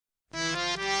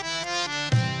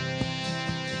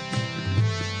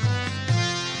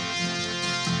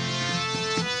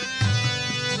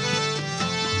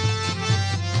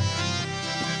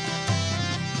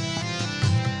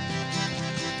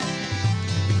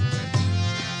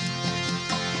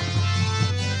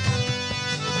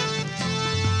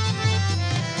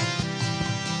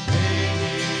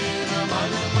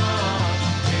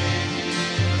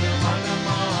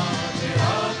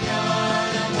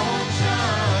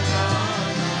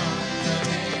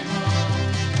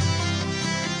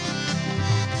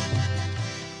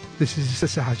This is the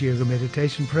Sahaja Yoga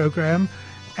Meditation Program,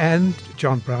 and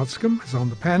John Browscombe is on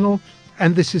the panel,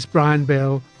 and this is Brian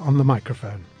Bell on the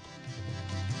microphone.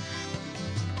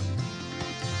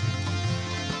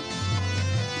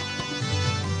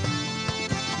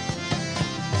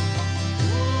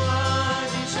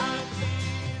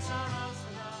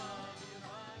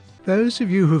 Those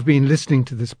of you who have been listening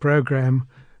to this program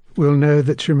will know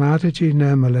that Shri Mataji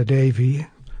Nirmala Devi,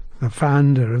 the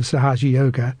founder of Sahaja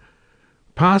Yoga,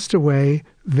 passed away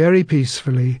very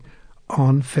peacefully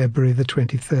on February the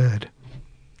 23rd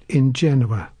in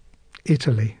Genoa,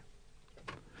 Italy.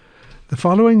 The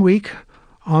following week,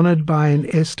 honoured by an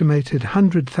estimated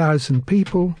 100,000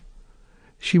 people,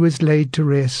 she was laid to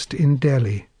rest in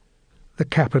Delhi, the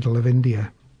capital of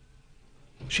India.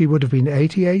 She would have been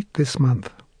 88 this month.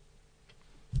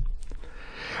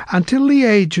 Until the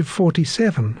age of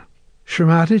 47, Shri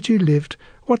Mataji lived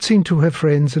what seemed to her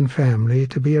friends and family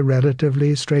to be a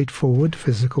relatively straightforward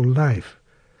physical life.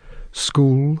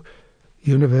 School,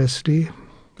 university,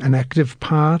 an active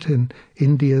part in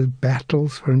India's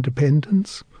battles for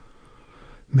independence,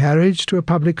 marriage to a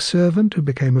public servant who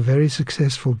became a very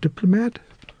successful diplomat,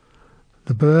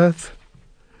 the birth,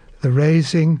 the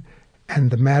raising,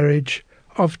 and the marriage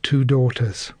of 2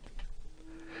 daughters.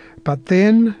 But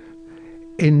then,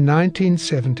 in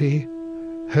 1970,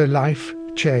 her life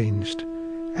changed,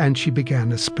 and she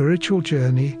began a spiritual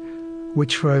journey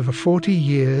which for over 40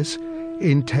 years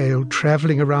entailed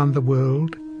travelling around the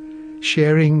world,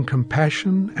 sharing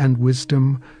compassion and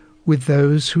wisdom with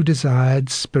those who desired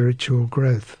spiritual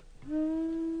growth.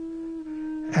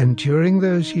 And during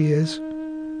those years,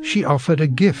 she offered a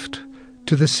gift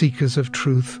to the seekers of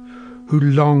truth who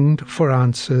longed for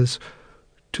answers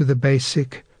to the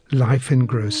basic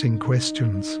life-engrossing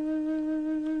questions.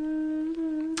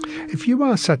 If you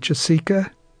are such a seeker,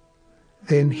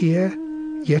 then here,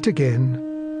 yet again,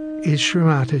 is Shri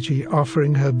Mataji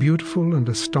offering her beautiful and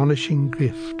astonishing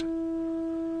gift.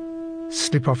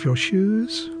 Slip off your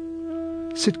shoes,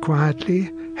 sit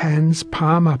quietly, hands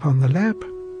palm up on the lap,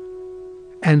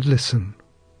 and listen.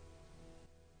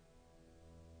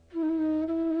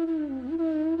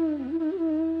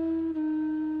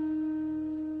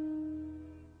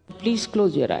 Please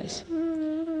close your eyes,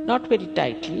 not very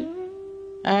tightly,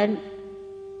 and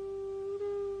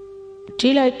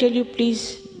till I tell you,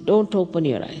 please don't open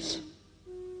your eyes.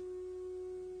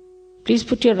 Please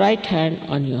put your right hand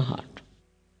on your heart.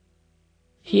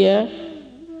 Here,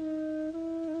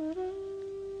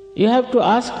 you have to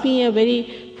ask me a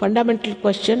very fundamental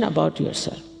question about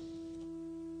yourself.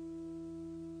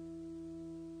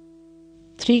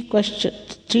 3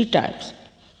 questions, 3 times.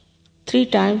 3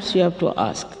 times you have to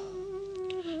ask.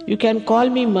 You can call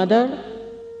me Mother,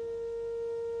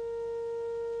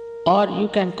 or you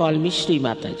can call me Shri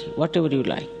Mataji, whatever you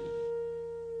like.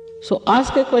 So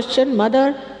ask a question,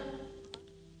 Mother,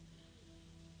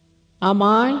 am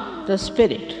I the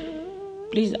spirit?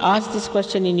 Please ask this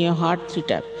question in your heart 3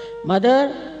 times.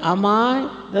 Mother, am I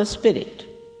the spirit?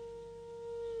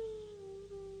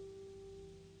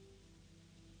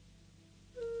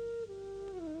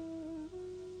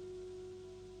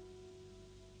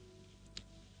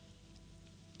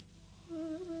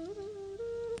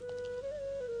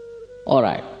 All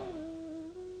right.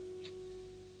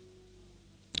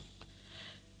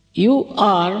 You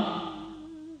are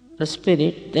the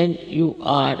spirit, then you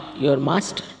are your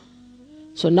master.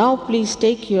 So now please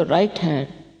take your right hand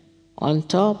on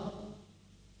top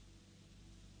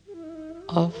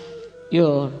of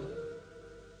your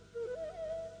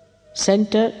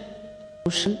center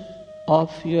portion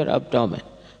of your abdomen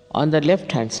on the left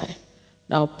hand side.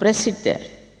 Now press it there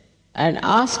and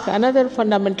ask another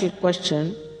fundamental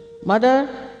question. Mother,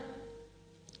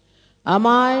 am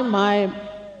I my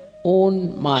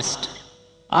own master?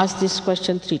 Ask this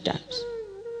question 3 times.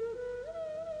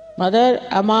 Mother,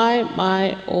 am I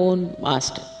my own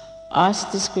master?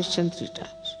 Ask this question 3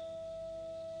 times.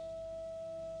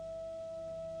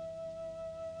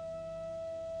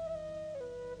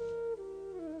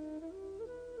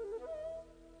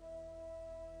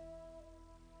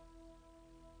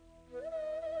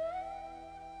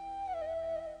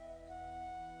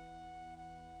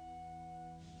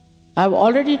 I have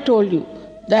already told you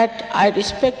that I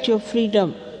respect your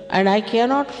freedom and I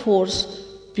cannot force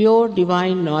pure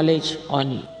divine knowledge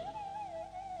on you.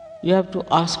 You have to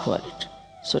ask for it.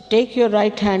 So take your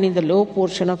right hand in the lower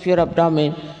portion of your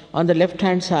abdomen on the left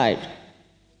hand side.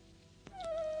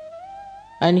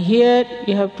 And here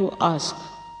you have to ask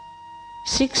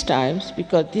 6 times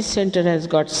because this center has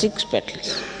got 6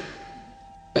 petals.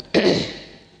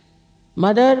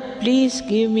 Mother, please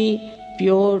give me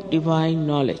pure divine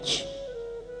knowledge.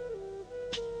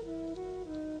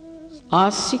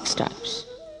 ask 6 times,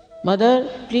 Mother,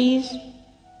 please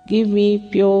give me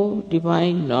pure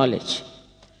divine knowledge.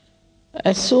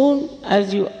 As soon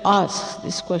as you ask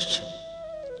this question,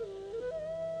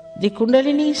 the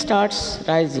Kundalini starts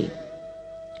rising.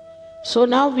 So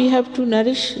now we have to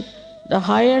nourish the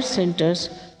higher centers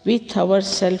with our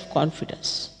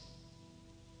self-confidence.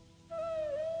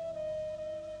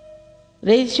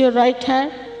 Raise your right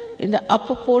hand in the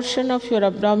upper portion of your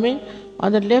abdomen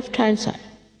on the left hand side.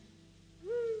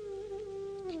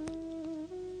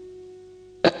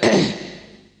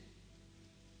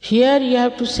 Here you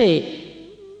have to say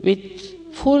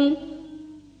with full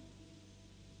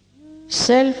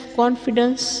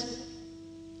self-confidence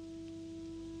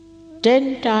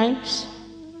 10 times,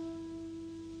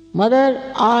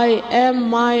 Mother, I am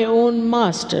my own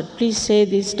master. Please say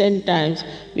this 10 times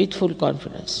with full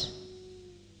confidence.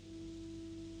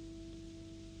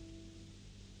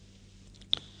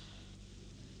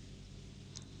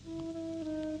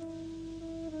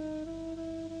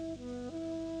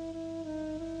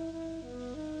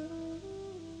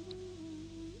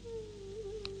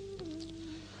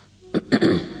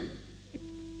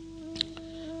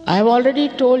 I have already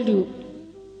told you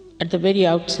at the very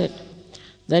outset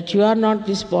that you are not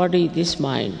this body, this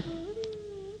mind,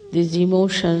 these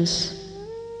emotions,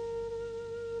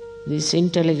 this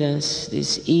intelligence,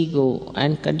 this ego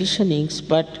and conditionings,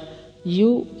 but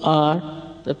you are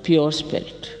the pure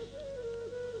spirit.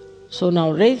 So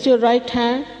now raise your right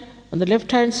hand on the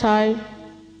left hand side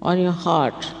on your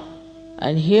heart,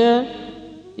 and here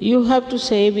you have to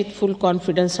say with full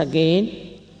confidence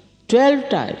again 12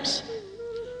 times,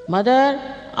 Mother,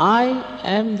 I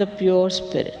am the pure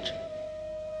spirit.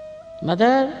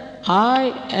 Mother,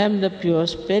 I am the pure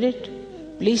spirit.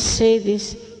 Please say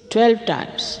this 12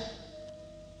 times.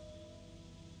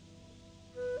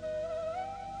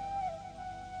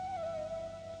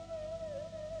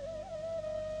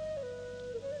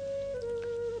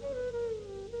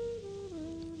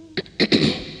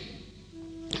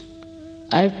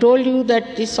 I have told you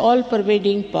that this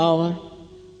all-pervading power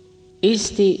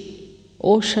is the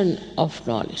ocean of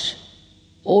knowledge,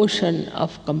 ocean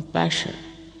of compassion,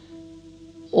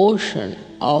 ocean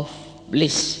of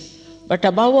bliss. But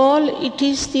above all, it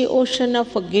is the ocean of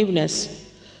forgiveness,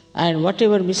 and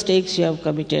whatever mistakes you have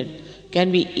committed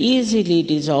can be easily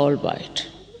dissolved by it.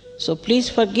 So please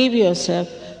forgive yourself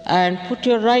and put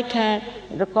your right hand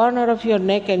in the corner of your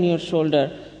neck and your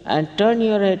shoulder and turn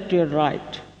your head to your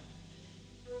right.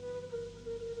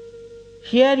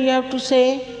 Here you have to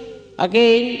say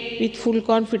again with full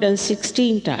confidence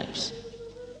 16 times.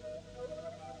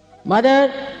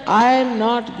 Mother, I am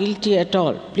not guilty at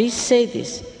all. Please say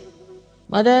this.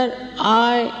 Mother,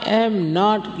 I am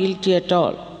not guilty at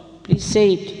all. Please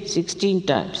say it 16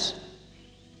 times.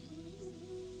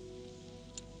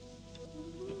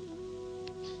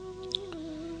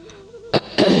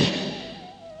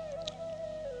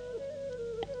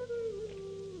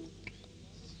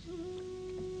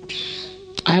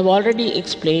 I have already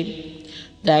explained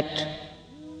that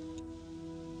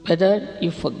whether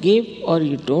you forgive or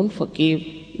you don't forgive,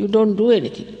 you don't do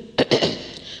anything.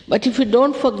 But if you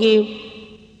don't forgive,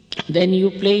 then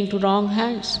you play into wrong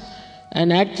hands.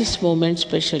 And at this moment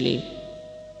especially,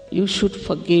 you should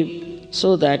forgive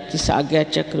so that this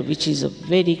Agya Chakra, which is a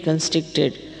very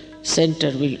constricted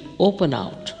center, will open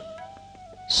out.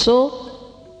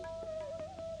 So,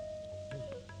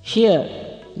 here,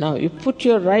 now you put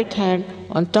your right hand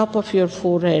on top of your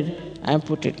forehead and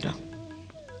put it down.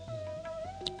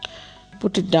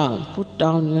 Put it down, put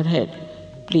down your head,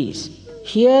 please.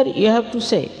 Here you have to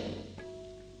say,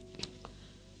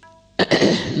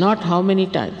 not how many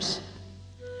times,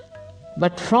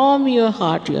 but from your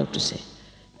heart you have to say,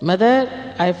 Mother,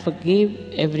 I forgive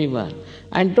everyone.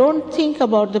 And don't think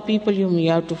about the people whom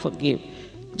you have to forgive.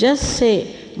 Just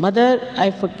say, Mother, I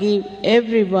forgive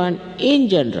everyone in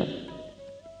general.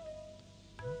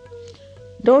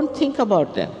 Don't think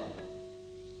about them.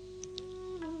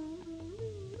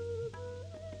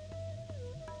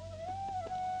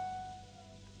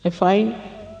 I find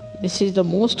this is the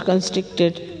most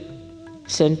constricted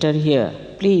center here.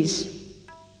 Please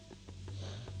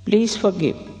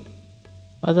forgive.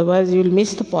 Otherwise you will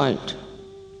miss the point.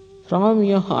 From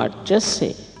your heart, just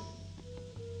say.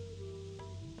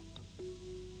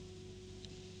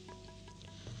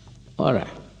 All right.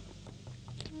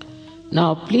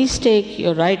 Now please take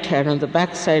your right hand on the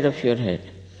back side of your head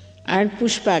and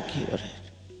push back your head.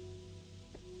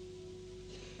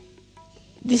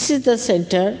 This is the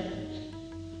center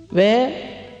where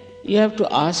you have to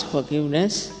ask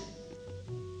forgiveness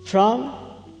from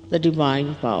the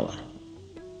divine power.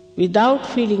 Without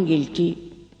feeling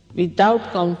guilty,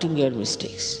 without counting your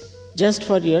mistakes, just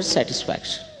for your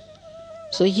satisfaction.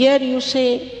 So here you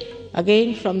say,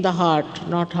 again from the heart,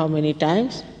 not how many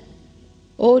times,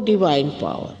 O divine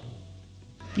power,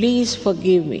 please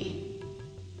forgive me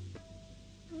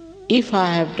if I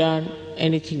have done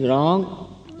anything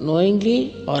wrong,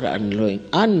 knowingly or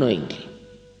unknowingly.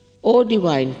 O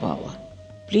divine power,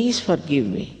 please forgive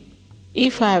me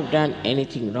if I have done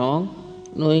anything wrong,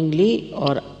 knowingly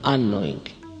or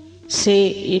unknowingly. Say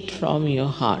it from your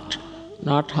heart,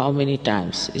 not how many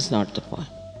times is not the point.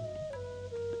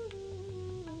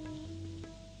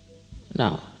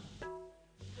 Now,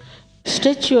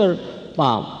 stretch your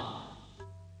palm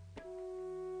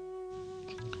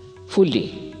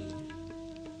fully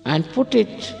and put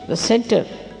it the center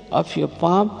of your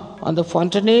palm on the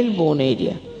fontanelle bone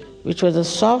area, which was a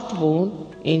soft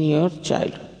bone in your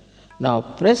childhood. Now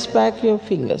press back your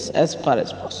fingers as far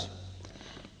as possible.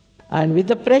 And with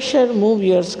the pressure, move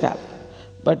your scalp.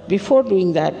 But before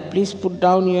doing that, please put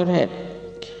down your head.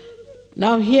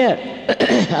 Now here,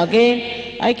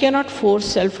 again, I cannot force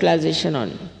self-realization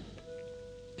on you.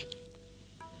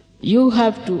 You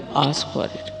have to ask for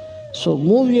it. So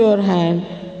move your hand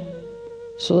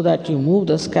so that you move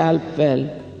the scalp well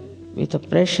with the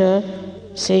pressure,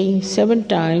 saying 7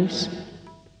 times,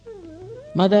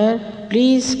 Mother,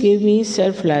 please give me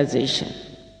self-realization.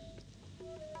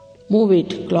 Move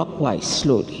it clockwise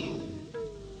slowly.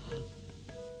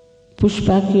 Push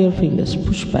back your fingers,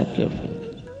 push back your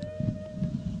fingers.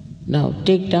 Now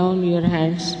take down your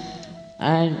hands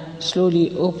and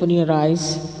slowly open your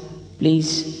eyes,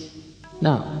 please.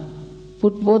 Now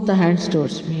put both the hands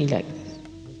towards me like this,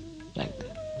 like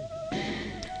that.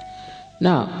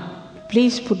 Now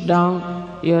please put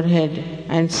down your head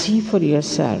and see for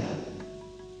yourself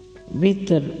with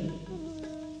the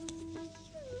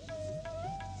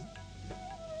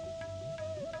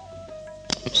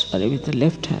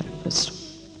left hand first.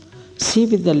 See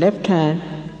with the left hand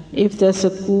if there's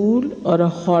a cool or a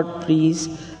hot breeze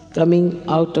coming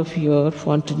out of your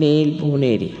fontanelle bone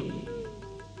area.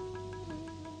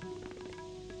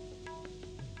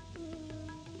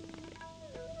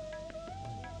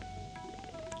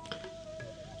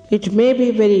 It may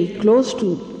be very close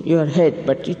to your head,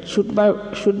 but it should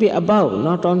be above,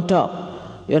 not on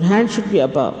top. Your hand should be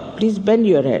above. Please bend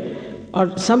your head.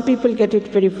 Or some people get it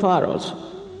very far also.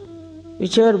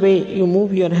 Whichever way you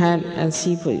move your hand and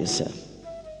see for yourself.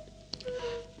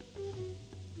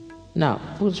 Now,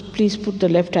 please put the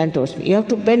left hand towards me. You have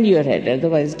to bend your head,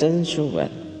 otherwise it doesn't show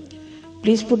well.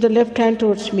 Please put the left hand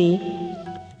towards me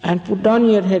and put down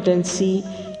your head and see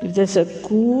if there's a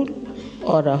cool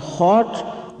or a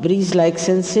hot breeze-like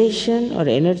sensation or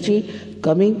energy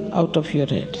coming out of your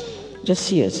head. Just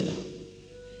see yourself.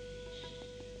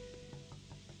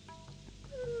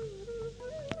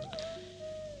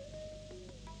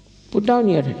 Put down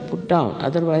your head, put down,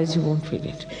 otherwise you won't feel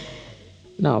it.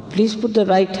 Now, please put the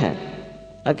right hand.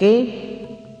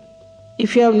 Again,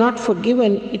 if you have not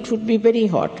forgiven, it would be very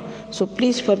hot. So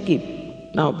please forgive.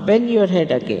 Now, bend your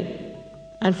head again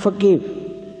and forgive.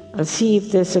 And see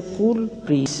if there's a cool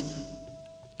breeze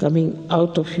coming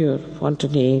out of your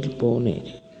fontanelle bone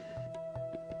area.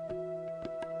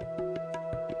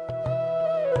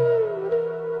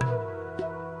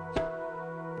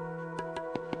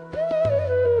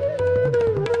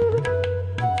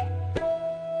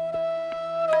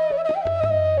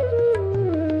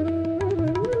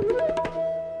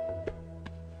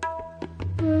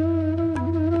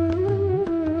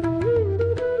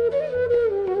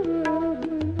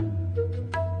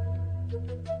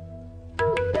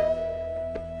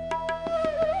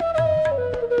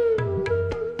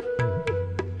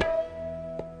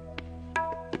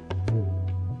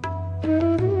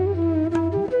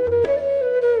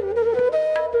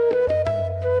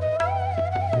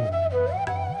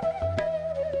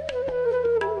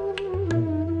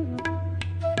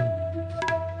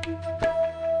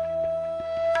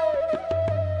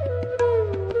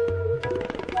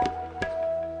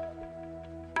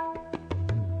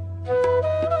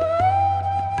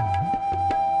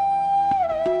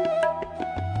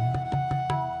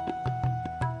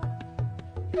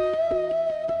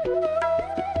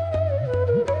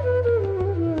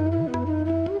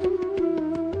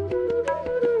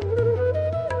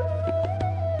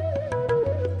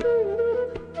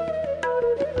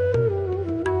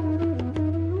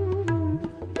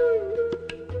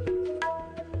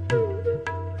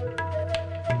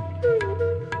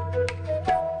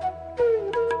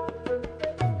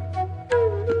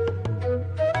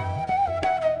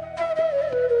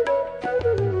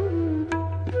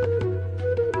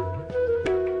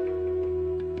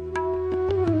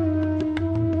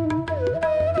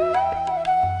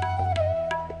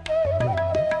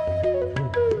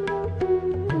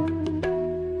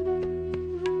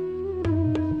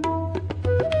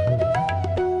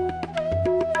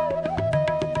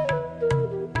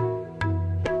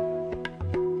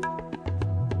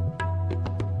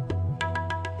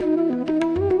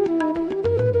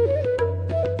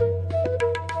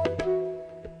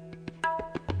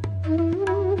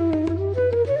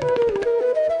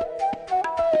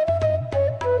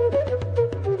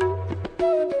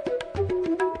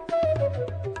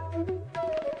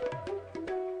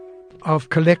 of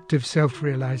collective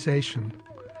self-realization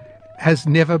has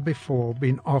never before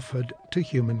been offered to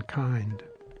humankind.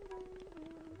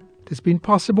 It has been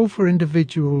possible for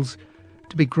individuals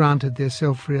to be granted their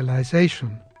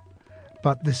self-realization,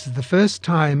 but this is the first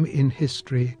time in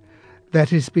history that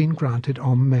has been granted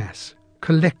en masse,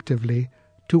 collectively,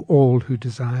 to all who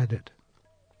desired it.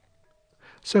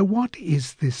 So what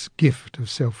is this gift of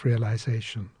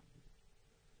self-realization?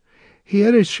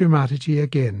 Here is Shri Mataji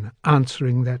again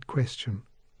answering that question.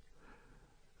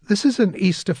 This is an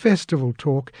Easter festival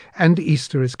talk, and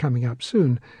Easter is coming up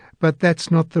soon, but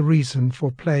that's not the reason for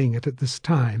playing it at this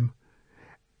time,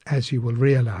 as you will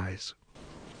realize.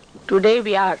 Today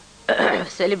we are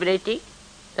celebrating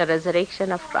the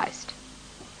resurrection of Christ.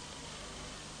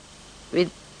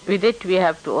 With it we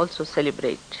have to also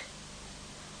celebrate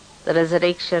the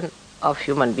resurrection of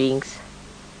human beings,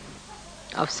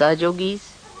 of Sahajogis,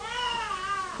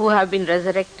 who have been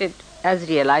resurrected as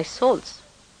realized souls.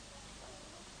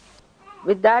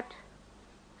 With that,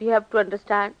 we have to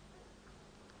understand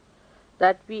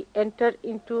that we enter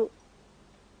into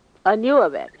a new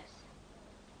awareness.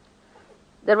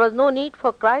 There was no need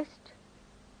for Christ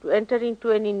to enter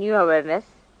into any new awareness.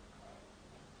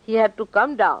 He had to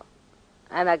come down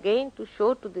and again to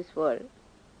show to this world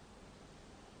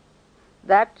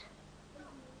that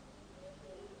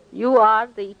you are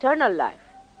the eternal life,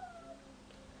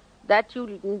 that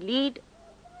you lead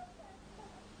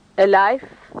a life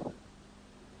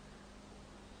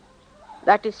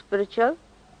that is spiritual,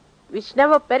 which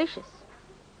never perishes.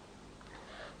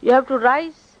 You have to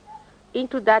rise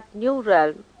into that new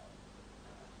realm,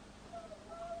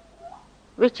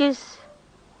 which is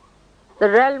the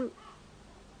realm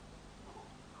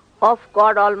of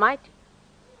God Almighty,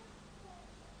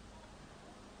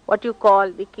 what you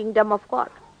call the kingdom of God.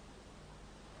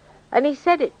 And he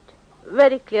said it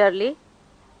very clearly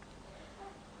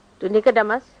to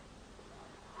Nicodemus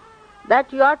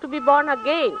that you are to be born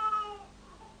again.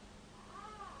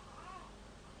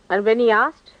 And when he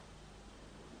asked,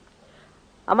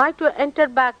 am I to enter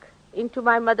back into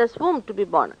my mother's womb to be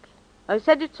born again? I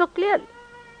said it so clearly.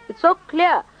 It's so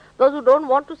clear. Those who don't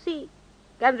want to see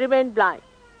can remain blind.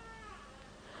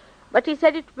 But he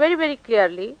said it very, very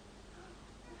clearly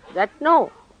that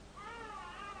no,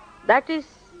 that is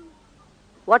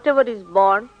whatever is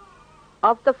born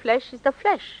of the flesh is the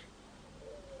flesh.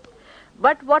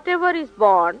 But whatever is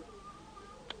born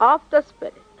of the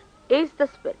Spirit is the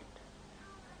Spirit.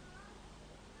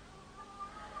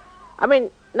 I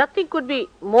mean, nothing could be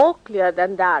more clear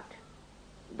than that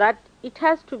it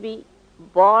has to be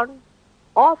born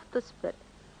of the Spirit.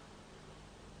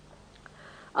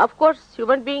 Of course,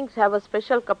 human beings have a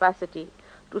special capacity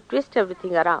to twist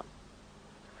everything around.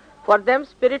 For them,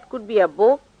 Spirit could be a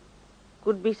book,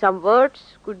 could be some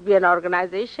words, could be an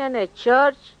organization, a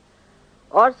church,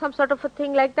 or some sort of a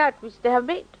thing like that which they have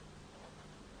made.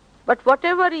 But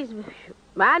whatever is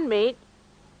man-made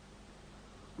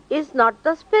is not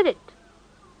the Spirit.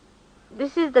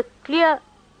 This is the clear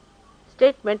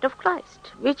statement of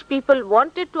Christ, which people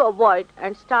wanted to avoid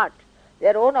and start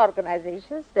their own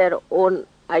organizations, their own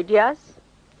ideas,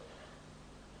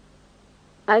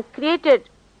 and created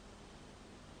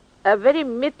a very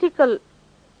mythical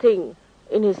thing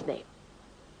in his name.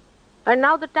 And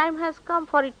now the time has come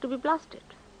for it to be blasted.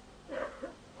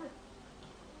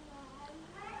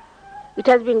 It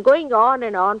has been going on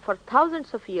and on for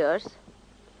thousands of years,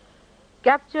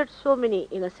 captured so many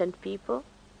innocent people,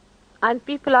 and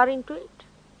people are into it.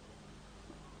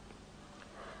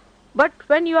 But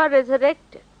when you are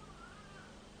resurrected,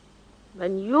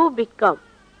 when you become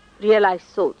realized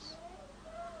souls,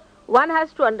 one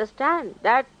has to understand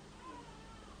that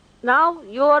now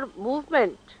your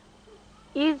movement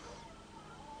is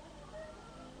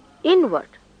inward.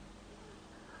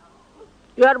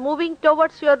 You are moving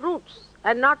towards your roots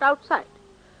and not outside.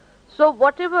 So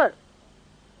whatever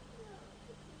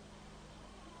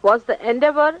was the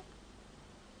endeavor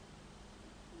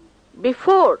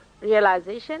before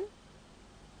realization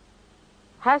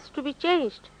has to be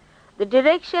changed. The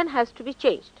direction has to be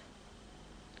changed.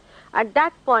 At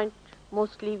that point,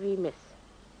 mostly we miss.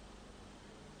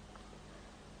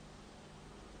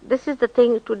 This is the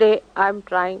thing today I am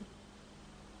trying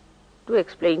to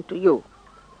explain to you.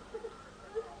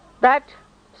 That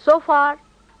so far,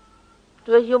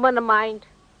 to a human mind,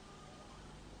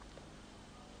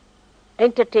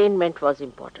 entertainment was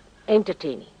important.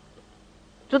 Entertaining.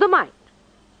 To the mind,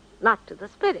 not to the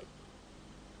spirit.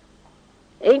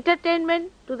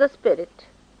 Entertainment to the spirit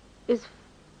is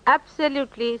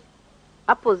absolutely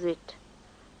opposite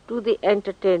to the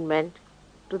entertainment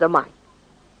to the mind.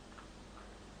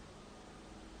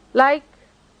 Like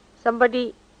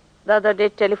somebody the other day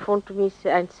telephoned to me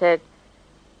and said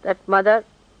that, Mother,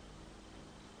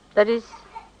 there is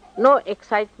no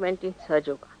excitement in Sahaja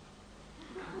Yoga.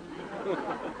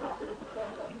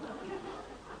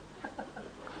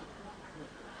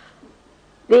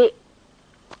 The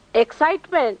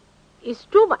excitement is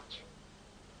too much.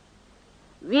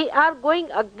 We are going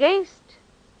against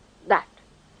that.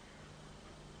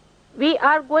 We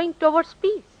are going towards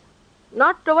peace,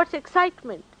 not towards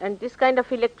excitement and this kind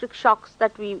of electric shocks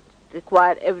that we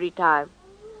require every time.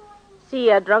 See,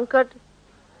 a drunkard,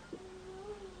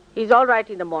 he's all right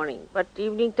in the morning, but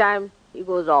evening time he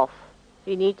goes off.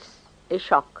 He needs a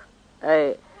shock,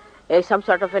 some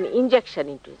sort of an injection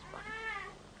into his body.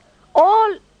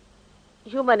 All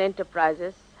human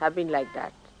enterprises have been like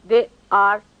that. They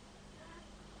are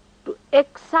to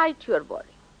excite your body.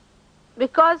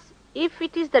 Because if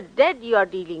it is the dead you are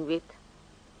dealing with,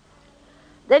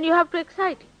 then you have to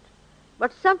excite it.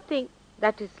 But something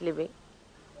that is living,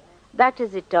 that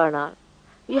is eternal,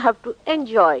 you have to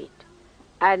enjoy it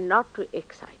and not to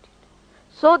excite it.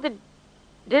 So the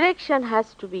direction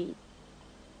has to be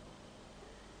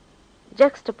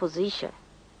juxtaposition.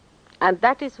 And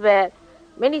that is where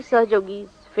many Sahaja Yogis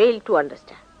fail to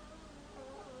understand.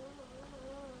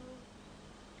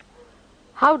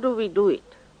 How do we do it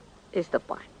is the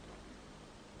point.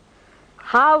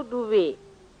 How do we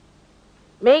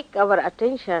make our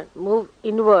attention move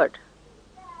inward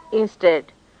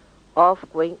instead of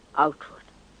going outward?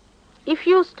 If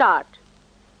you start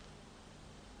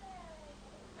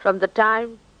from the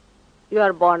time you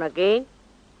are born again,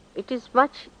 it is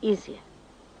much easier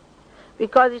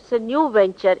because it's a new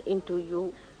venture into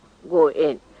you go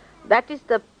in. That is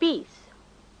the peace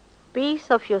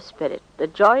of your spirit, the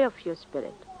joy of your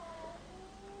spirit,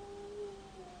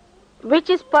 which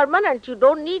is permanent. You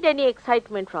don't need any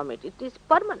excitement from it. It is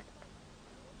permanent.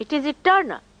 It is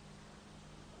eternal.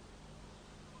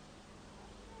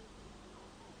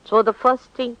 So the first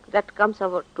thing that comes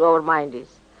to our mind is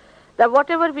that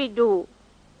whatever we do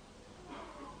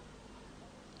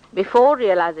before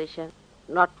realization,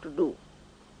 not to do.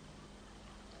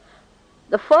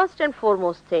 The first and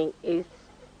foremost thing is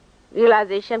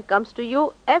realization comes to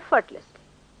you effortlessly.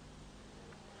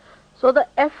 So the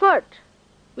effort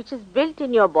which is built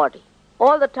in your body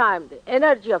all the time, the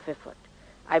energy of effort.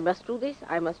 I must do this,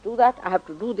 I must do that, I have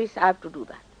to do this, I have to do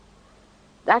that.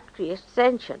 That creates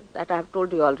tension, that I have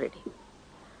told you already.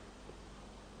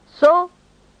 So,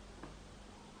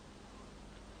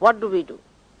 what do?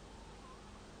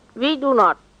 We do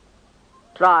not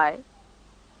try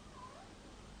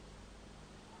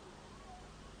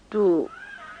to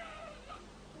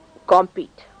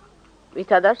compete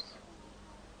with others.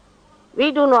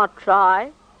 We do not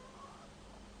try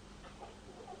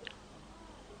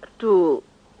to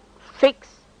fix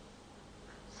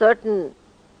certain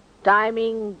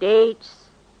timing, dates,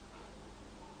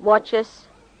 watches.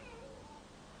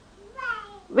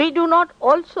 We do not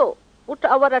also put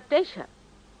our attention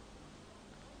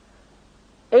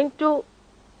into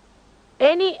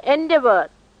any endeavor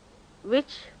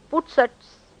which puts us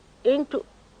into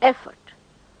effort,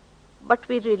 but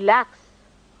we relax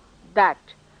that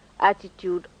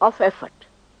attitude of effort.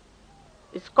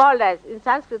 It's called as, in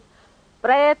Sanskrit,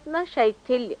 prayatna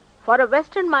shaithilya. For a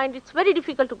Western mind, it's very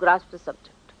difficult to grasp the subject.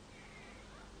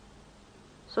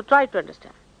 So try to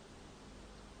understand.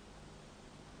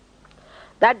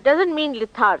 That doesn't mean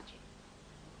lethargy.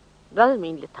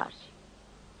 One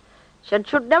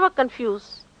should never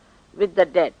confuse with the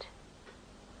dead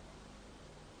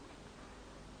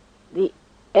the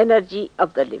energy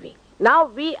of the living. Now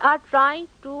we are trying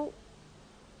to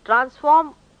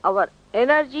transform our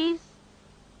energies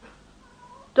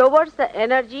towards the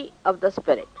energy of the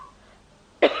spirit.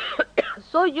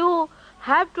 So you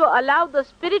have to allow the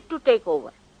spirit to take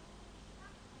over.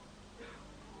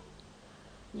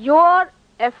 Your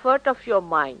effort of your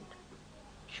mind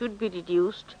should be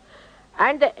reduced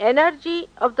and the energy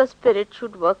of the spirit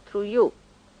should work through you.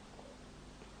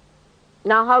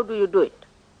 Now how do you do it?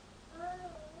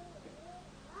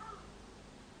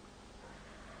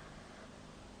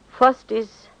 First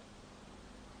is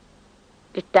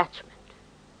detachment.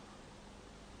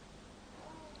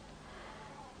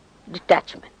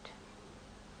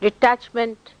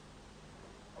 Detachment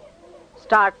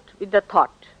start with the thought.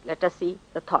 Let us see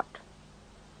the thought.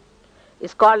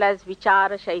 It's called as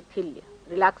vichara shaithilya,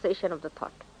 relaxation of the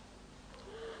thought.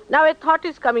 Now a thought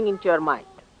is coming into your mind.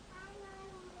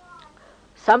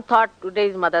 Some thought, today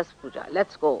is Mother's puja,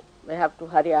 let's go. We have to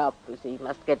hurry up, you see, you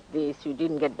must get this, you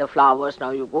didn't get the flowers,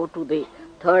 now you go to the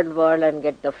third world and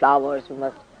get the flowers, you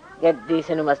must get this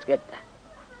and you must get that.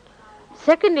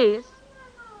 Second is,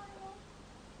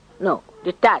 No,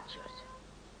 detach yourself.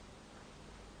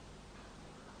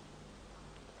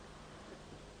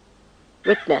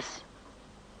 Witness.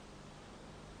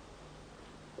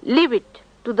 Leave it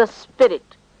to the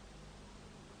spirit.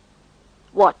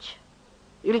 Watch.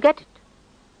 You'll get it.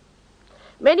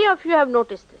 Many of you have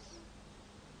noticed this.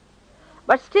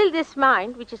 But still this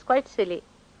mind, which is quite silly,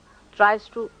 tries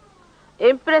to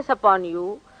impress upon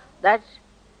you that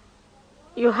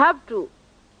you have to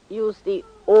use the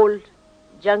old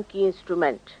junky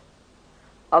instrument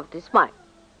of this mind.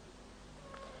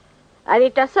 And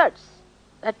it asserts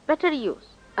that better use.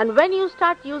 And when you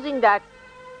start using that,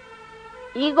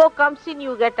 ego comes in,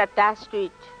 you get attached to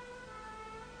it.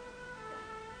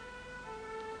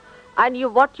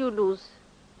 And what you lose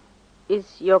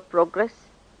is your progress,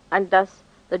 and thus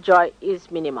the joy is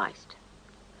minimized.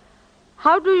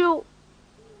 How do you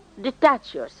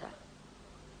detach yourself?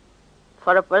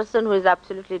 For a person who is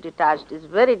absolutely detached, it's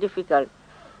very difficult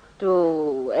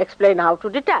to explain how to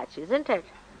detach, isn't it?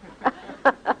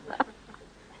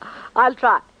 I'll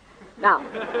try. Now,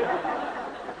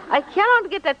 I cannot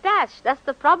get attached, that's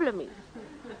the problem is.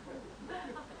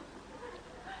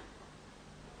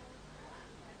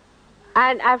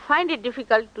 And I find it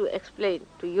difficult to explain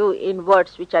to you in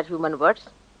words which are human words.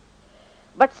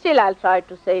 But still I'll try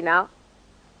to say now.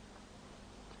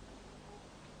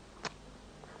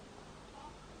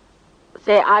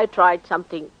 Say I tried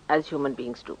something as human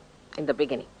beings do in the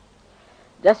beginning,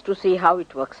 just to see how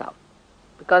it works out,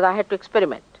 because I had to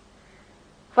experiment.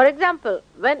 For example,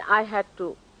 when I had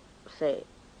to, say,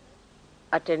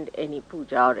 attend any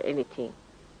puja or anything,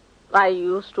 I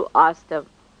used to ask them,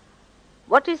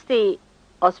 what is the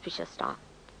auspicious time?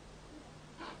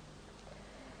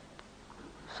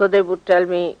 So they would tell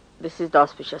me, this is the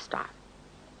auspicious time.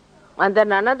 And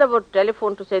then another would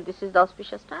telephone to say, this is the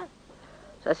auspicious time.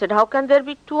 So I said, how can there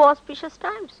be two auspicious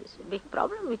times? It's a big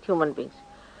problem with human beings.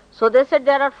 So they said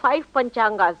there are 5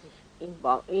 panchangas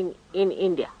in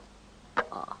India.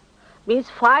 Means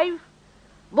 5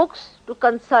 books to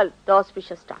consult the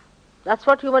auspicious time. That's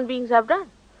what human beings have done.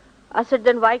 I said,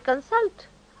 then why consult?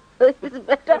 It's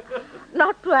better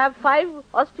not to have 5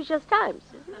 auspicious times.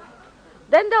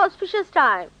 Then the auspicious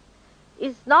time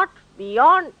is not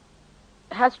beyond,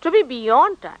 has to be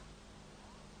beyond time.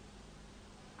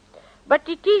 But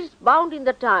it is bound in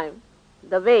the time,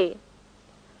 the way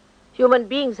human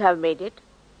beings have made it.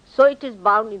 So it is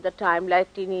bound in the time,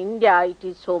 like in India it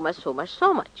is so much, so much,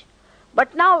 so much.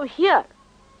 But now here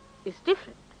is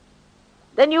different.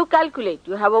 Then you calculate,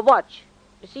 you have a watch.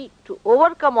 You see, to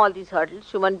overcome all these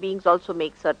hurdles, human beings also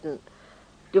make certain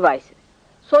devices.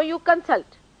 So you consult.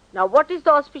 Now what is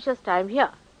the auspicious time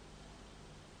here?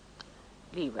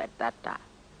 Leave at that time.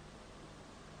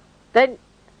 Then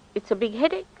it's a big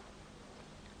headache,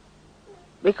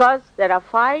 because there are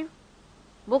 5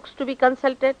 books to be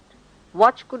consulted.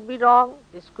 Watch could be wrong,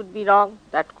 this could be wrong,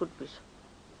 that could be so.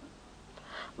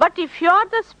 But if you are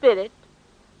the spirit,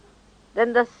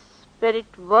 then the spirit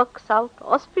works out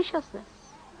auspiciousness.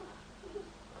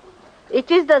 It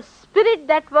is the spirit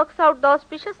that works out the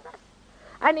auspiciousness.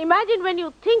 And imagine when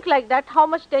you think like that, how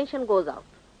much tension goes out.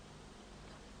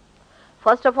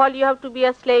 First of all, you have to be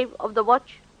a slave of the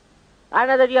watch.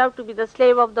 Another, you have to be the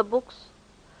slave of the books.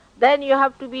 Then you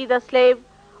have to be the slave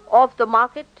of the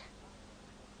market,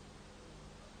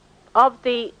 of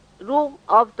the room,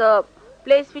 of the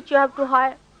place which you have to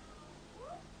hire.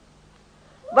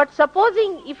 But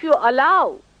supposing if you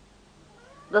allow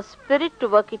the spirit to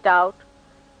work it out,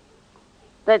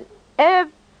 then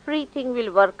everything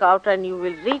will work out and you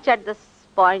will reach at this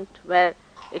point where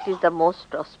it is the most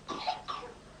auspicious.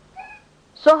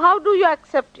 So how do you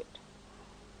accept it?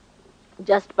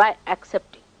 Just by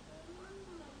accepting.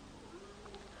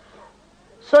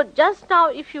 So just now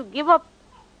if you give up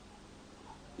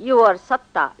your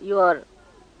satta, your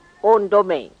own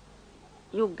domain,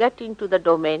 you get into the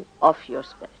domain of your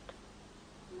spirit.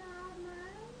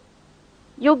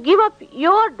 You give up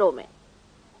your domain.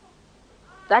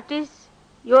 That is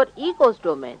your ego's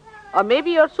domain, or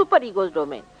maybe your superego's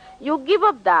domain. You give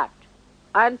up that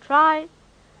and try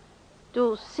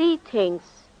to see things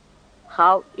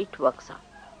how it works out.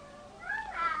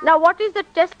 Now what is the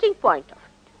testing point of it?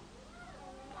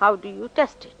 How do you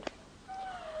test it?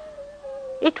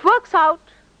 It works out.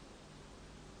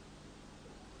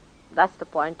 That's the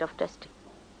point of testing.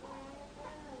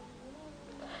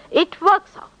 It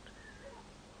works out.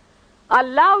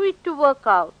 Allow it to work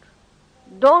out.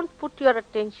 Don't put your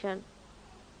attention.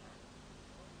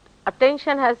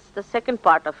 Attention has the second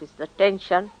part of it, the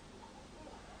tension.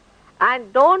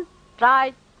 And don't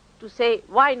try to say,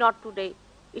 why not today?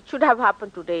 It should have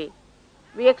happened today.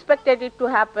 We expected it to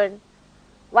happen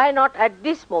Why not at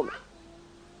this moment?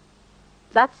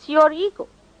 That's your ego.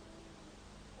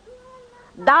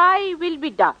 Thy will be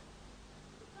done.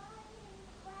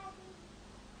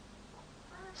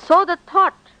 So the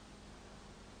thought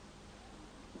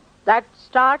that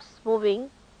starts moving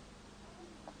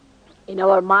in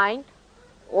our mind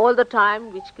all the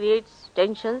time, which creates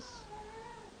tensions,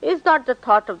 is not the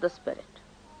thought of the spirit.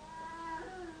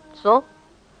 So,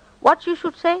 what you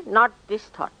should say? Not this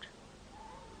thought.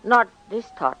 Not this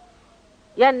thought.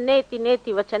 Yan neti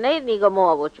neti vachanai nigamo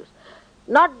avochus.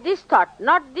 Not this thought,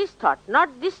 not this thought,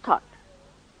 not this thought.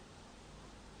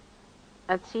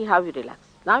 And see how you relax.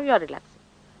 Now you are relaxing.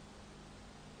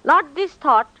 Not this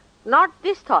thought, not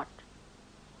this thought.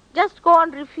 Just go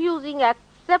on refusing,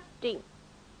 accepting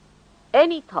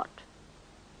any thought.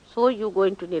 So you go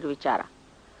into nirvichara.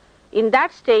 In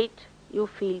that state, you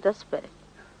feel the spirit.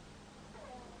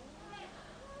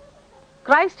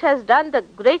 Christ has done the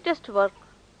greatest work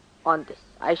on this,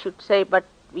 I should say, but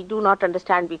we do not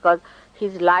understand because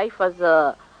his life was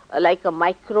like a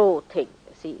micro thing.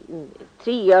 See, in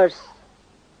 3 years.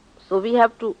 So we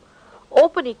have to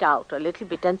open it out a little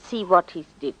bit and see what he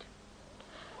did.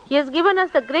 He has given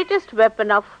us the greatest weapon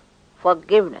of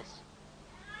forgiveness.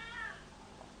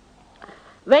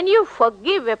 When you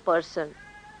forgive a person,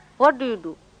 what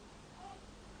do?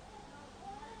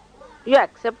 You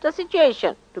accept the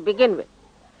situation to begin with.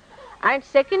 And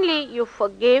secondly, you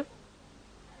forgive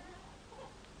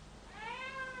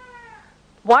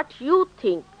what you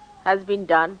think has been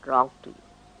done wrong to you.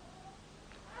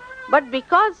 But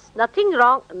because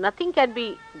nothing can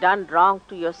be done wrong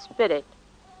to your spirit,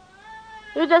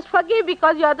 you just forgive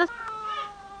because you are the...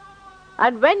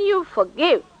 And when you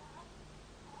forgive,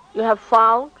 you have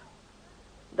found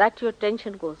that your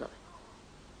tension goes away.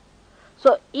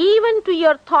 So even to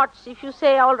your thoughts, if you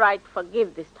say, all right,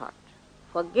 forgive this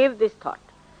thought,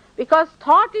 because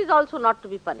thought is also not to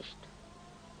be punished.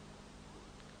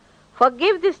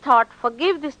 Forgive this thought,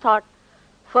 forgive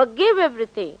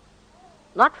everything.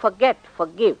 Not forget,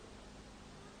 forgive.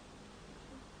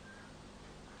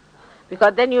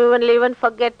 Because then you will even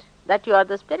forget that you are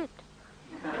the spirit.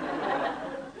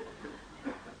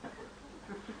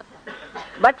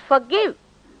 But forgive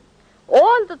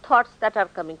all the thoughts that are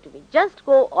coming to me. Just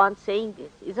go on saying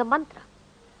this is a mantra.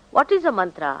 What is a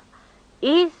mantra?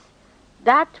 Is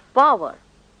that power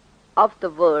of the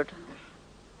word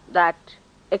that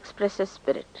expresses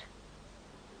spirit.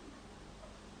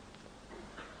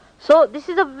 So this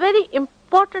is a very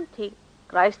important thing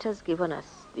Christ has given us,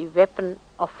 the weapon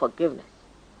of forgiveness.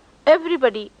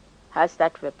 Everybody has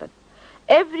that weapon.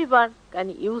 Everyone can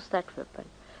use that weapon.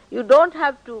 You don't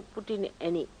have to put in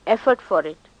any effort for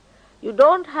it. You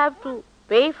don't have to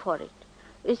pay for it.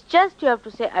 It's just you have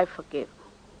to say, I forgive.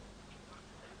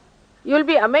 You'll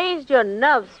be amazed, your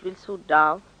nerves will soothe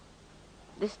down.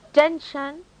 This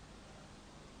tension,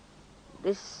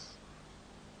 this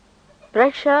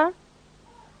pressure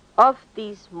of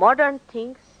these modern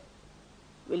things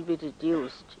will be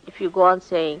reduced if you go on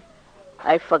saying,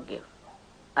 I forgive,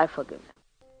 I forgive.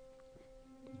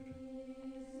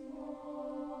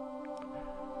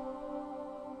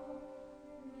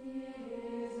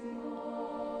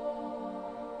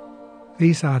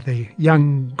 These are the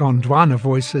young Gondwana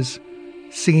voices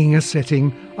singing a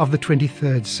setting of the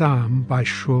 23rd Psalm by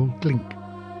Shul Glink.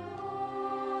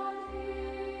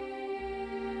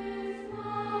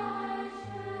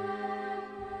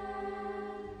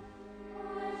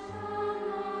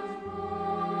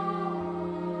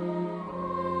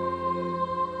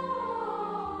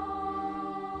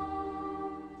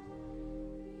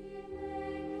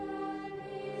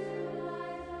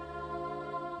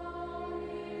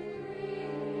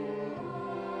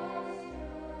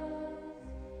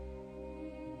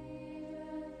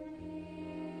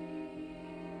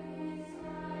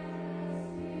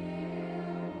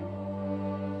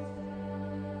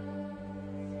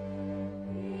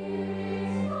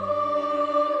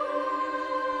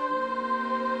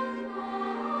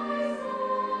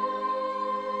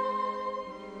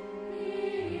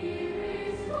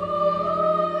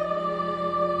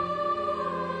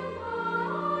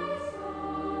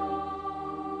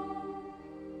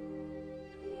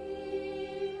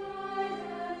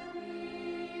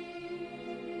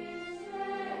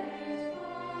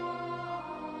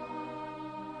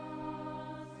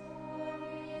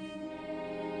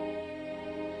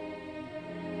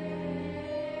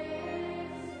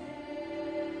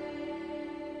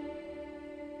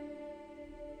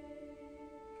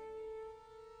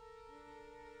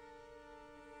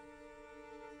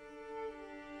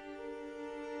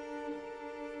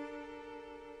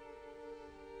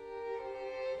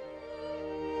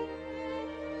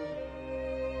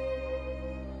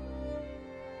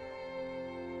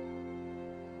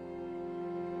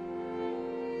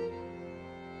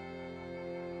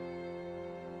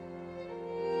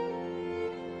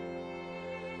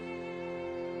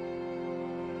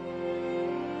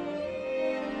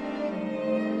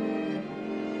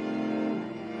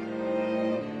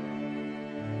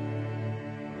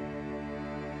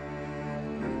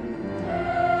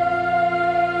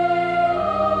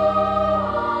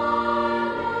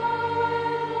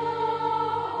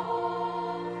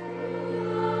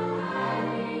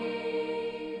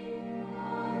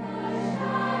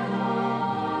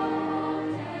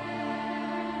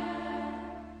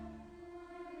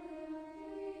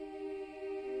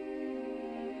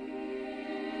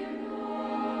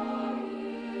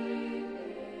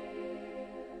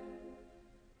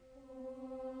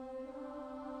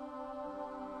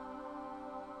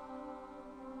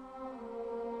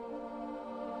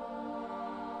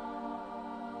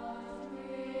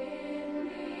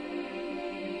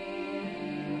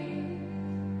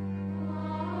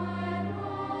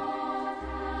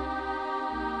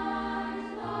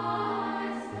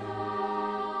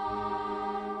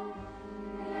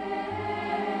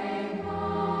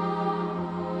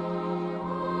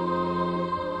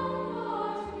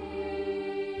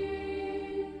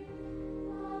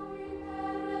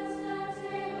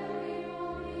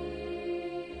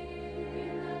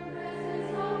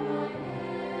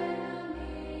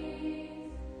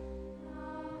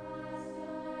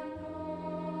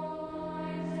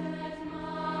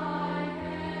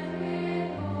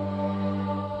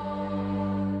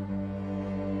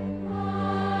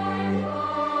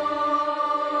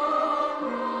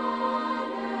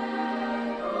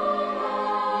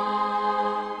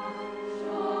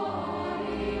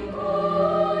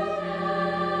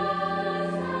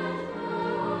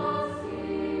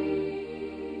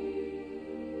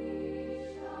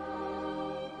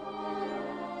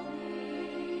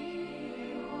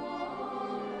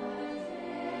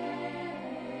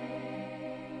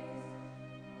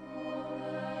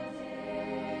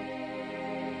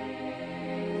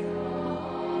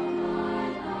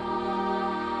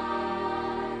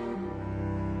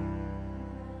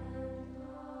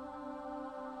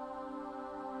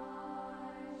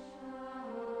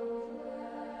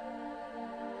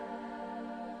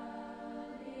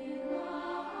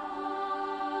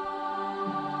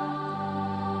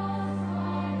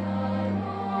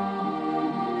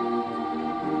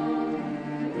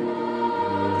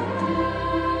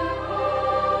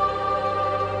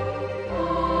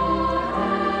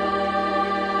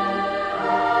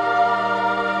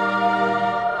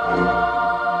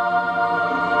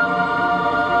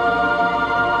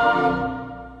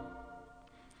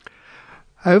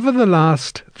 Over the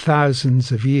last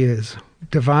thousands of years,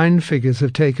 divine figures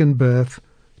have taken birth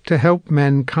to help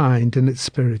mankind in its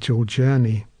spiritual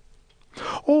journey.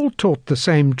 All taught the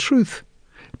same truth,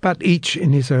 but each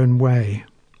in his own way.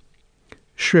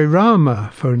 Sri Rama,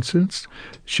 for instance,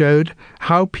 showed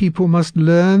how people must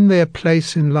learn their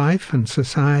place in life and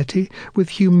society with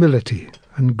humility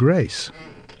and grace.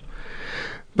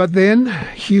 But then,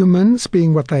 humans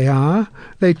being what they are,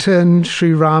 they turned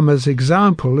Sri Rama's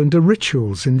example into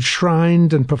rituals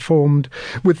enshrined and performed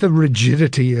with the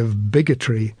rigidity of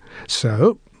bigotry.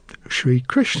 So, Sri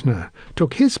Krishna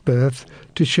took his birth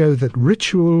to show that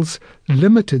rituals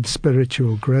limited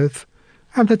spiritual growth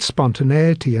and that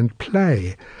spontaneity and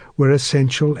play were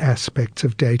essential aspects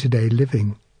of day-to-day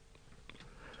living.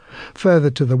 Further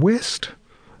to the west,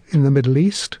 in the Middle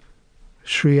East,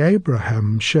 Sri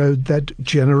Abraham showed that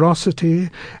generosity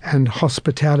and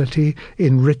hospitality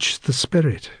enriched the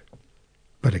spirit.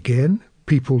 But again,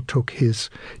 people took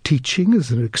his teaching as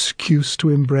an excuse to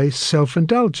embrace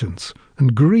self-indulgence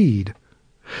and greed.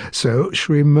 So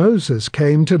Sri Moses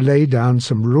came to lay down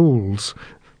some rules.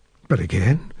 But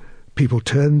again, people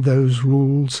turned those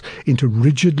rules into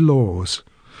rigid laws,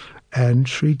 and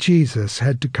Sri Jesus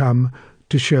had to come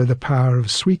to show the power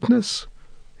of sweetness,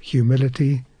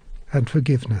 humility, and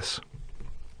forgiveness.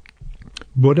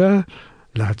 Buddha,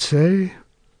 Lao Tse,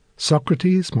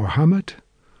 Socrates, Mohammed,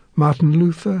 Martin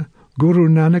Luther, Guru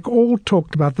Nanak all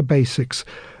talked about the basics,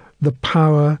 the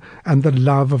power and the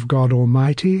love of God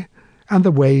Almighty, and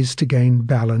the ways to gain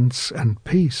balance and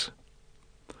peace.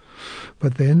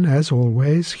 But then, as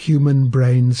always, human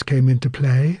brains came into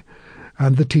play,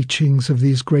 and the teachings of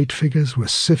these great figures were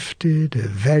sifted,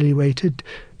 evaluated,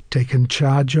 taken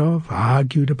charge of,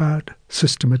 argued about,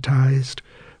 systematized,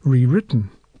 rewritten,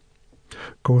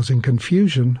 causing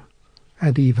confusion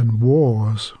and even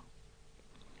wars.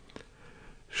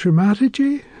 Shri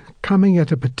Mataji, coming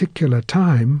at a particular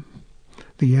time,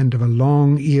 the end of a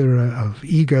long era of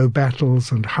ego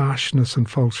battles and harshness and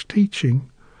false teaching,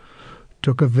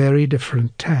 took a very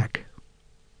different tack.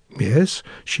 Yes,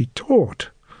 she taught.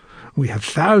 We have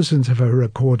thousands of her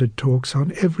recorded talks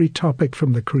on every topic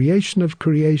from the creation of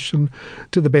creation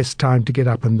to the best time to get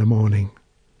up in the morning.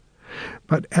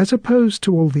 But as opposed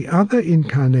to all the other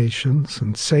incarnations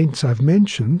and saints I've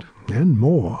mentioned, and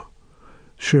more,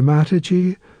 Shri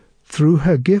Mataji, through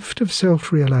her gift of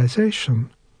self-realization,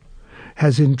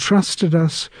 has entrusted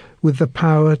us with the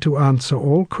power to answer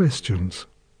all questions,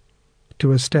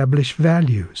 to establish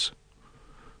values,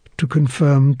 to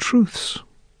confirm truths,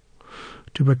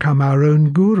 to become our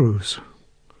own gurus,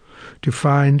 to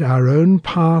find our own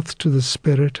path to the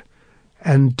spirit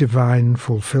and divine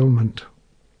fulfillment.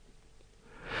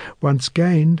 Once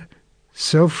gained,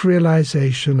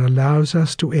 self-realization allows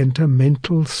us to enter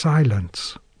mental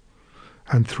silence,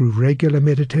 and through regular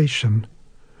meditation,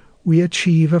 we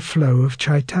achieve a flow of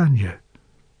Chaitanya.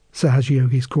 Sahaja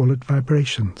yogis call it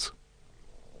vibrations.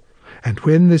 And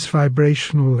when this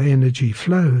vibrational energy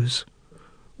flows,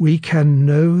 we can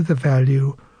know the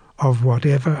value of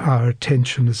whatever our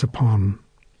attention is upon.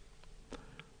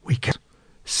 We can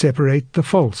separate the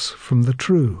false from the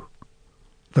true,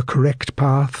 the correct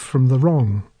path from the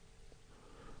wrong,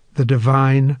 the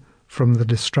divine from the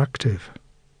destructive.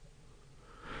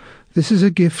 This is a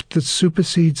gift that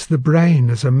supersedes the brain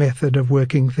as a method of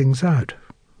working things out,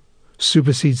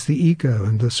 supersedes the ego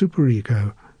and the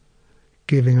superego,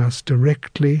 giving us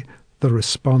directly the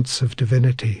response of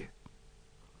divinity.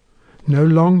 No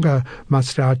longer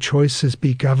must our choices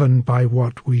be governed by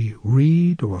what we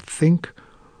read or think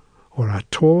or are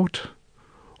taught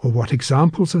or what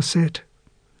examples are set.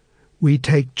 We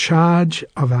take charge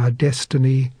of our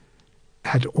destiny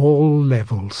at all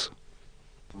levels.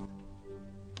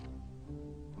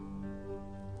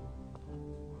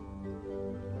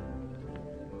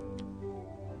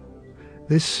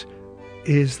 This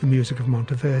is the music of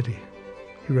Monteverdi.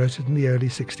 He wrote it in the early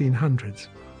 1600s.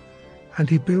 And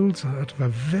he builds out of a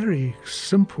very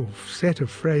simple set of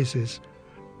phrases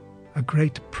a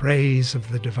great praise of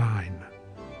the divine.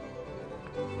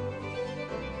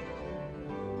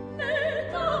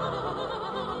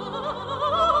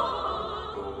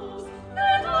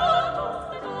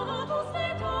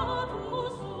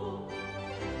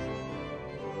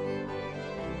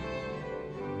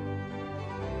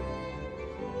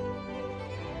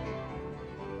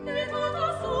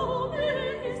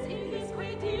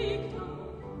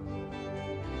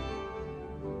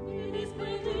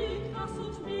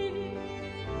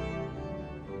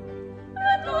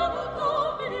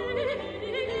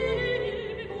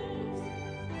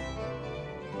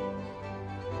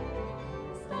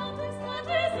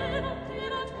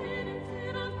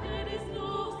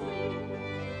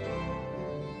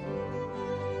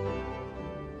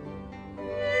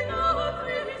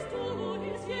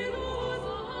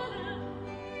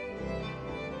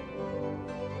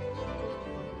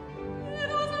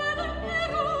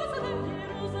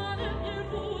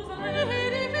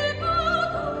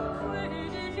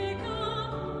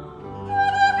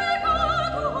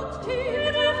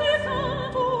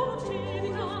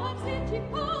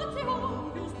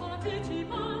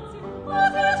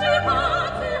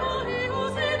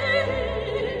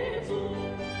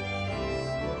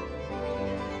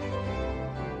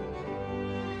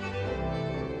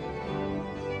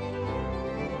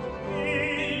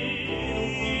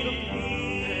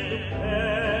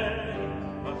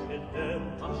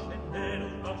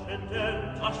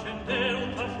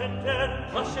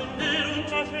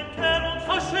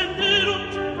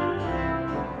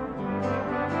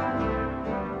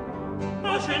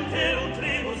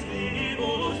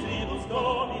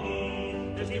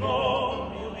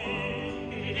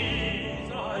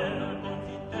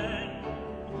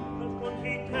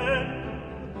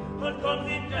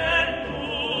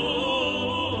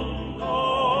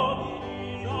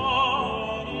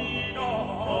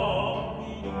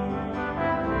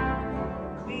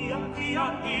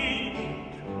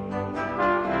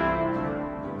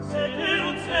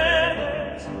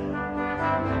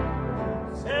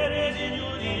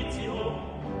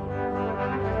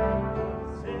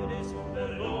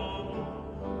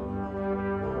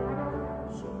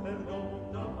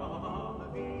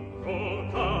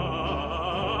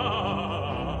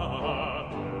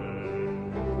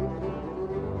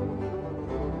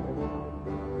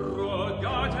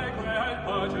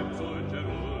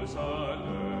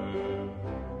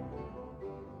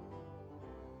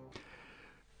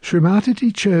 Shri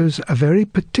Mataji chose a very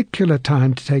particular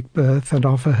time to take birth and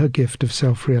offer her gift of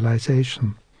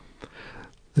self-realization.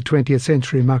 The 20th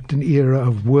century marked an era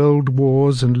of world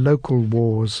wars and local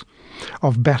wars,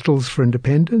 of battles for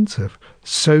independence, of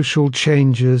social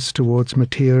changes towards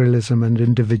materialism and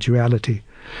individuality,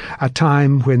 a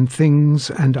time when things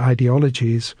and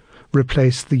ideologies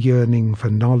replaced the yearning for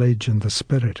knowledge and the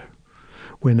spirit,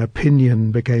 when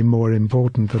opinion became more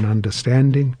important than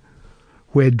understanding,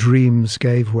 where dreams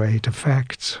gave way to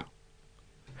facts.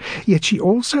 Yet she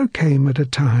also came at a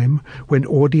time when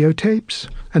audio tapes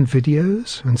and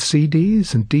videos and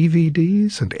CDs and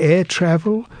DVDs and air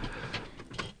travel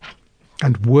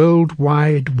and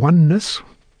worldwide oneness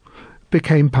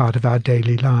became part of our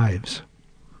daily lives.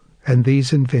 And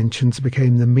these inventions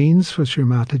became the means for Shri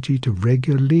Mataji to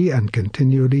regularly and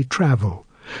continually travel,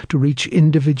 to reach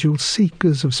individual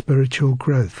seekers of spiritual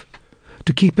growth,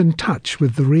 to keep in touch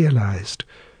with the realized,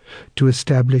 to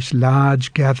establish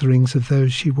large gatherings of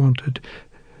those she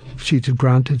had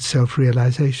granted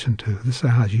self-realization to, the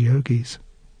Sahaja yogis.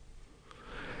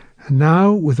 And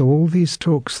now, with all these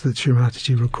talks that Shri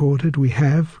Mataji recorded, we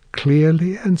have,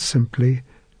 clearly and simply,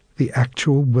 the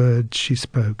actual words she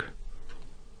spoke.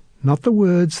 Not the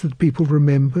words that people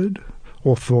remembered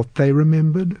or thought they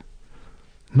remembered,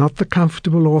 not the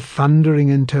comfortable or thundering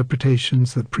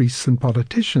interpretations that priests and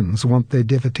politicians want their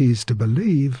devotees to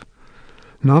believe,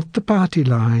 not the party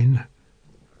line,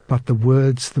 but the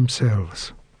words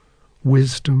themselves,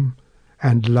 wisdom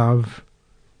and love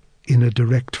in a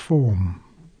direct form.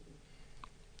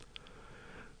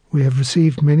 We have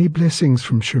received many blessings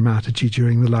from Shri Mataji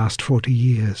during the last 40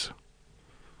 years.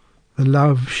 The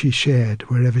love she shared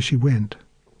wherever she went,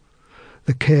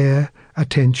 the care,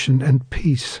 attention and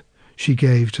peace she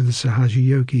gave to the Sahaja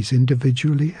yogis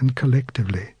individually and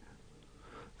collectively,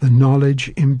 the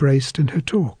knowledge embraced in her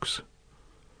talks,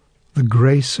 the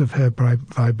grace of her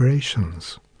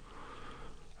vibrations,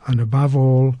 and above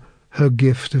all, her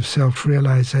gift of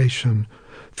self-realization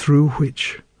through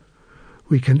which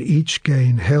we can each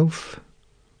gain health,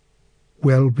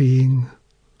 well-being,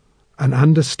 an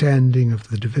understanding of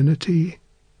the divinity,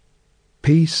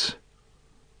 peace,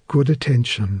 good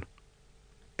attention,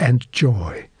 and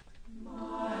joy.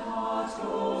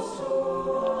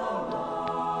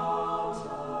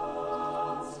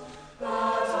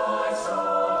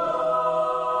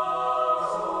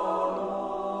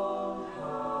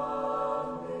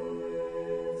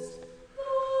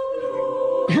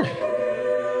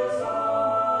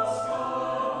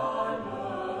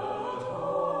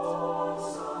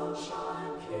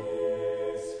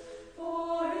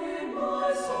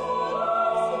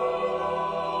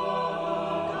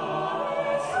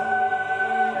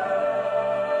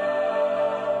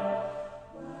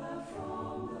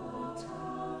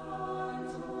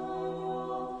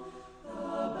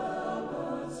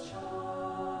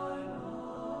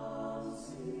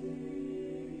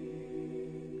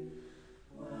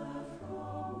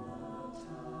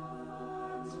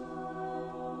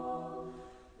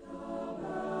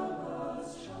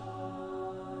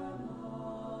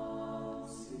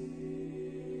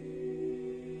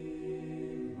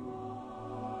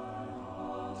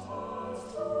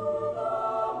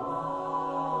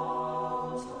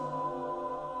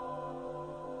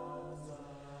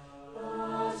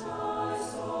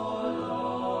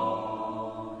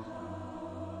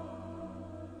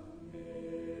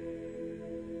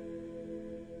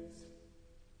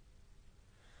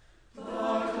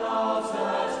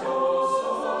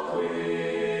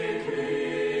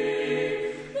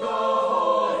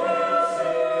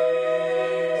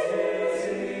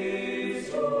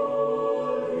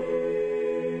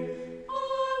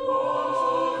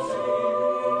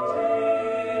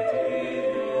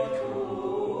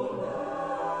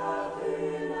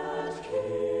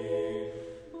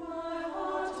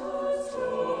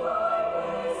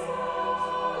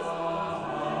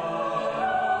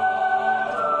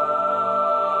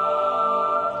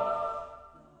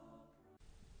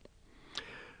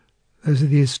 Those are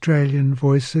the Australian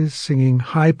voices singing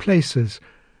High Places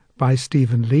by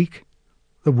Stephen Leake,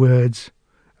 the words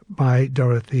by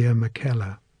Dorothea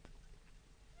McKellar.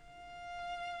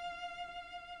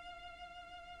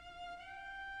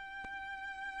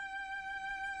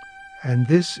 And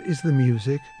this is the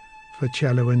music for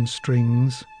cello and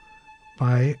strings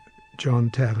by John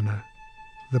Tavener,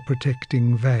 The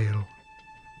Protecting Veil.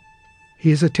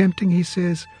 He is attempting, he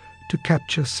says, to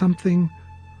capture something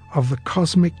of the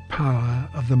cosmic power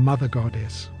of the Mother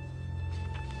Goddess.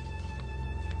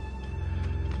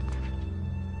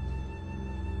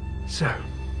 So,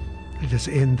 let us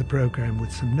end the program with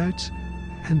some notes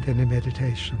and then a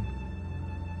meditation.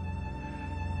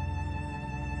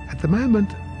 At the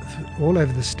moment, all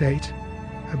over the state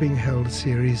are being held a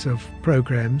series of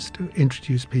programs to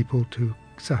introduce people to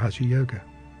Sahaja Yoga.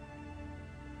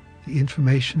 The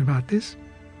information about this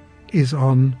is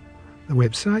on the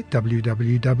website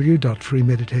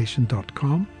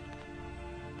www.freemeditation.com.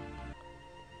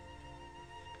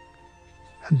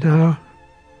 And now,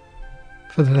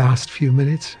 for the last few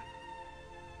minutes,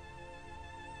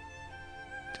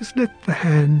 just let the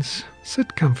hands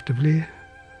sit comfortably.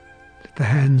 Let the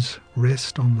hands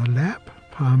rest on the lap,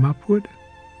 palm upward.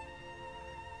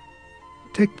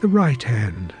 Take the right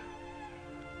hand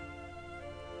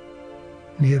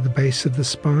near the base of the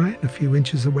spine, a few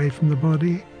inches away from the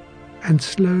body, and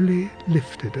slowly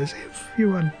lift it as if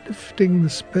you are lifting the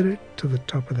spirit to the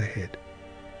top of the head.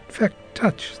 In fact,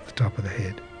 touch the top of the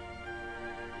head.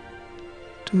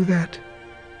 Do that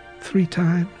 3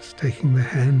 times, taking the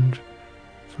hand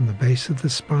from the base of the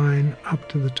spine up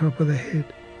to the top of the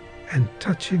head and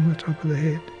touching the top of the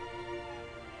head,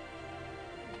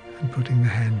 and putting the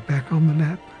hand back on the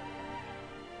lap,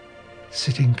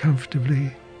 sitting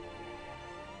comfortably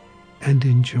and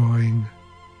enjoying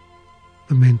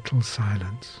the mental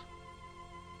silence.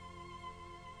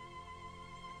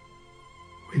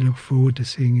 We look forward to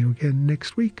seeing you again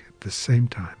next week at the same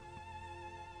time.